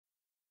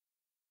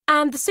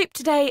And the soup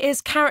today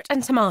is carrot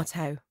and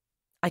tomato,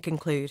 I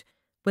conclude,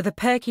 with a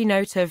perky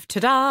note of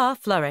ta-da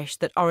flourish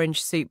that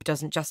orange soup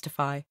doesn't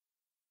justify.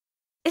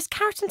 Is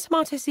carrot and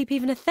tomato soup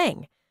even a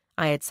thing?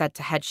 I had said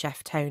to head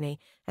chef Tony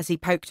as he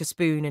poked a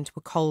spoon into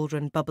a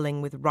cauldron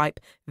bubbling with ripe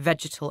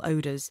vegetal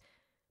odours.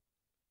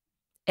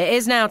 It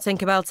is now,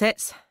 Tinkerbell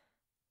Tits.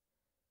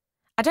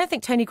 I don't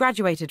think Tony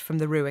graduated from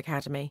the Rue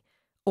Academy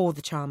or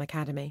the Charm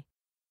Academy.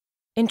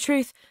 In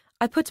truth,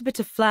 I put a bit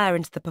of flair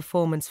into the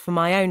performance for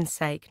my own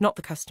sake, not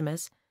the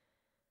customers'.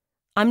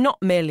 I'm not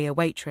merely a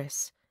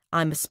waitress.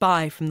 I'm a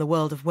spy from the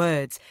world of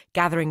words,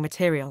 gathering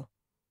material.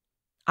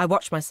 I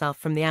watch myself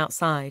from the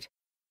outside.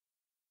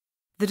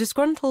 The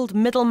disgruntled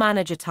middle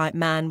manager-type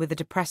man with a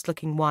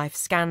depressed-looking wife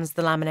scans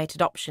the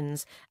laminated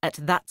options at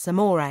That's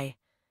Amore.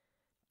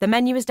 The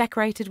menu is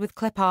decorated with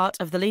clip art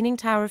of the Leaning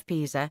Tower of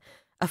Pisa,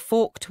 a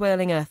fork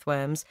twirling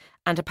earthworms,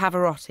 and a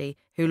Pavarotti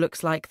who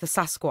looks like the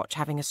Sasquatch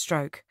having a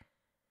stroke.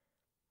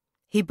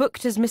 He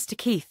booked as Mr.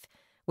 Keith,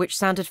 which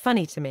sounded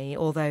funny to me,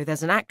 although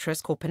there's an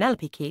actress called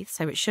Penelope Keith,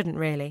 so it shouldn't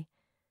really.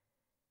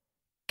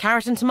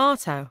 Carrot and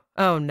tomato?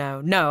 Oh,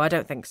 no, I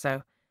don't think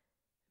so.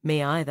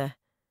 Me either.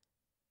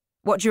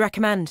 What do you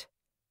recommend?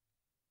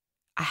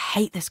 I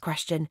hate this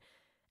question.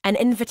 An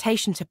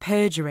invitation to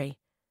perjury.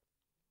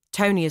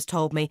 Tony has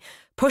told me,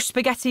 push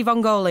spaghetti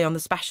vongole on the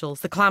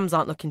specials, the clams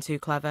aren't looking too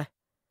clever.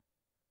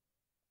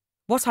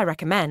 What I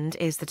recommend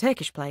is the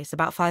Turkish place,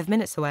 about 5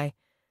 minutes away.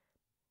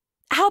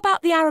 How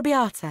about the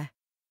arrabbiata?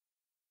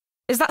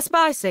 Is that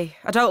spicy?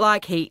 I don't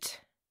like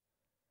heat.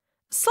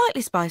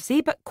 Slightly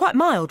spicy, but quite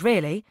mild,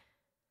 really.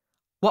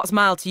 What's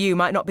mild to you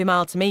might not be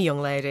mild to me,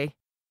 young lady.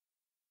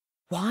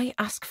 Why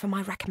ask for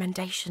my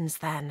recommendations,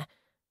 then?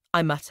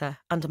 I mutter,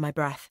 under my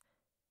breath.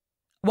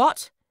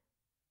 What?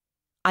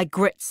 I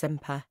grit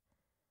simper.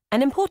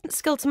 An important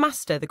skill to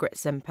master, the grit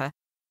simper.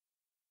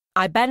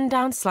 I bend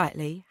down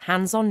slightly,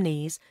 hands on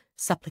knees,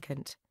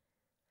 supplicant.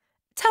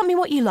 Tell me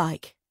what you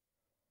like.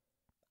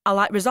 I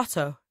like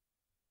risotto.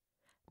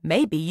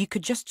 Maybe you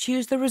could just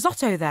choose the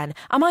risotto then.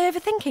 Am I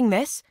overthinking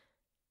this?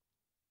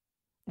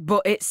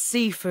 But it's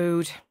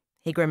seafood,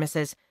 he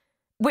grimaces.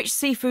 Which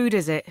seafood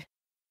is it?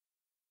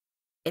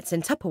 It's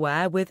in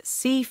Tupperware with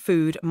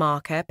seafood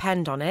marker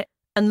penned on it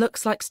and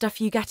looks like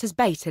stuff you get as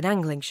bait in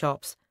angling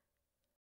shops.